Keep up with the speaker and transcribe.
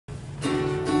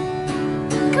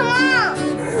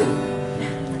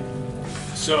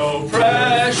So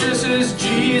precious is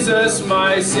Jesus,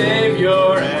 my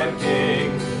Savior and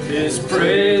King. His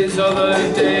praise all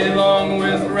the day long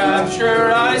with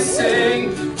rapture I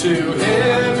sing. To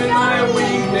Him in my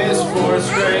weakness for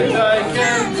strength I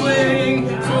can cling.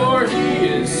 For He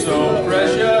is so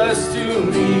precious to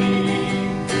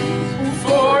me.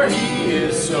 For He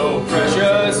is so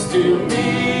precious to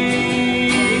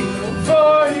me.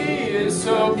 For He is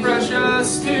so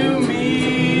precious to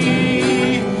me.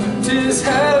 'Tis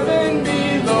heaven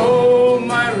below,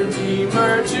 my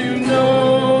Redeemer to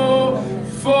know.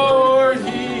 For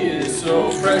He is so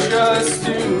precious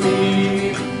to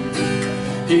me.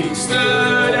 He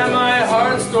stood at my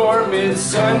heart's door mid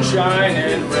sunshine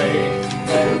and rain,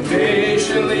 and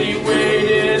patiently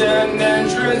waited an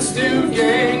entrance to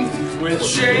gain. With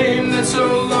shame that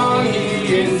so long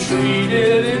He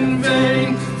entreated in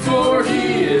vain. For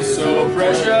He is so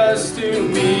precious to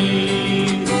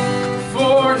me.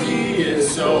 For He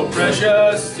is so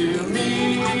precious to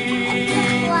me.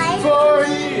 For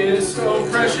He is so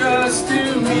precious to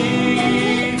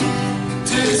me.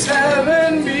 'Tis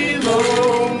heaven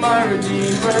below, my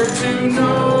Redeemer to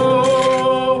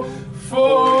know.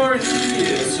 For He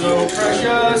is so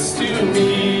precious to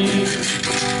me.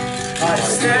 I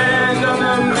stand on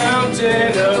the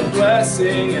mountain of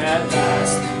blessing at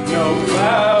last. No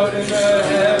cloud in the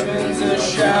heavens, a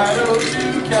shadow to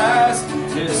cast.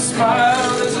 His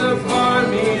smile is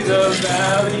upon me, the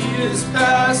valley is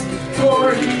past.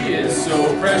 For He is so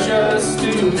precious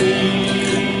to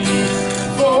me.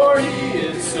 For He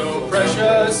is so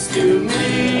precious to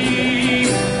me.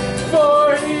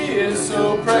 For He is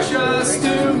so precious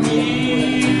to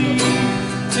me.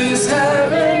 'Tis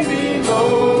heaven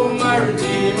below, my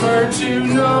Redeemer to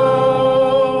know.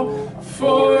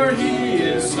 For He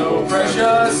is so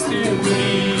precious to me.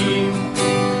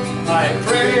 I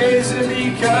praise Him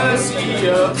because He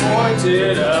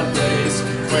appointed a place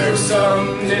where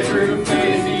someday through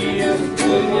faith He has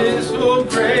given His full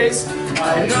grace.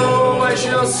 I know I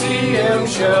shall see Him,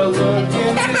 shall look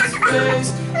in His face.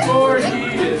 For He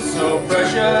is so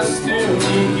precious to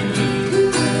me.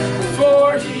 For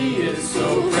He is so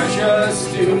precious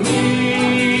to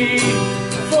me.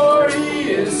 For He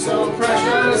is so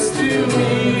precious to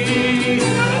me.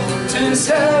 'Tis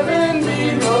heaven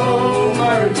below,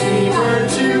 my Redeemer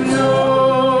to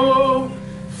know.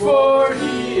 For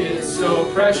He is so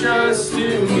precious to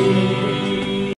me.